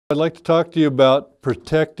I'd like to talk to you about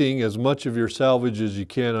protecting as much of your salvage as you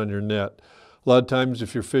can on your net. A lot of times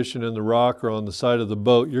if you're fishing in the rock or on the side of the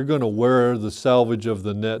boat, you're going to wear the salvage of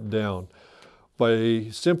the net down. By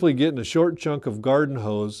simply getting a short chunk of garden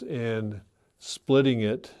hose and splitting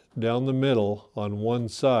it down the middle on one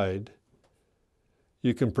side,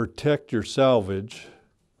 you can protect your salvage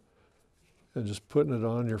and just putting it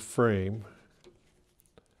on your frame.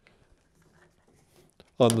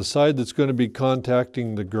 On the side that's going to be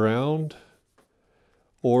contacting the ground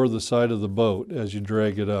or the side of the boat as you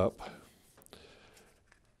drag it up.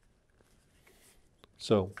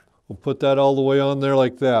 So we'll put that all the way on there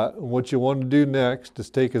like that. And what you want to do next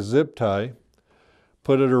is take a zip tie,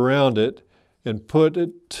 put it around it, and put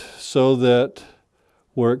it so that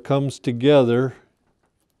where it comes together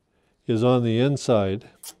is on the inside.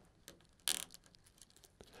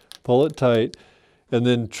 Pull it tight and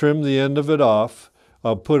then trim the end of it off.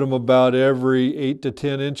 I'll put them about every 8 to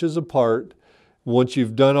 10 inches apart. Once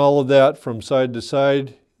you've done all of that from side to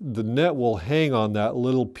side, the net will hang on that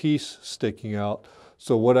little piece sticking out.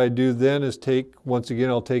 So what I do then is once again,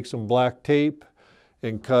 I'll take some black tape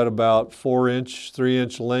and cut about 4-inch,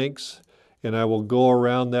 3-inch lengths, and I will go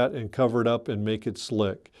around that and cover it up and make it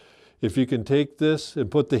slick. If you can take this and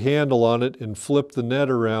put the handle on it and flip the net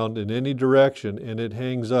around in any direction and it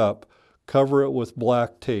hangs up, cover it with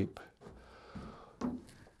black tape.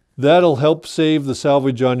 That'll help save the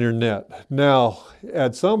salvage on your net. Now,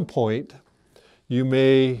 at some point, you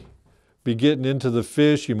may be getting into the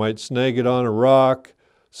fish, you might snag it on a rock,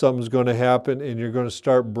 something's going to happen and you're going to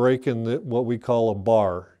start breaking what we call a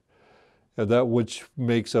bar, which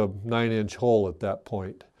makes a 9-inch hole at that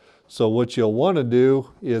point. So what you'll want to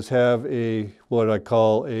do is have what I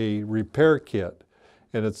call a repair kit,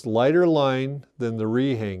 and it's lighter line than the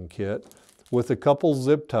rehang kit with a couple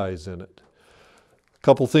zip ties in it. A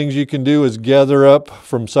couple things you can do is gather up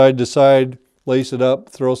from side to side, lace it up,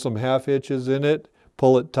 throw some 1/2 hitches in it,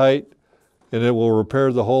 pull it tight, and it will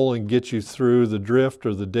repair the hole and get you through the drift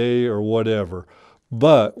or the day or whatever.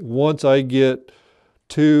 But once I get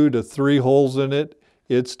 2 to 3 holes in it,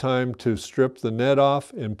 it's time to strip the net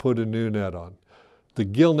off and put a new net on. The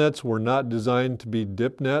gill nets were not designed to be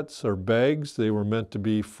dip nets or bags. They were meant to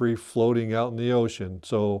be free floating out in the ocean.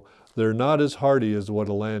 So they're not as hardy as what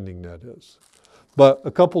a landing net is. But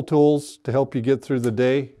a couple tools to help you get through the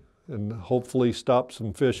day and hopefully stop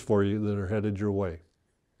some fish for you that are headed your way.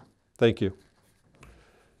 Thank you.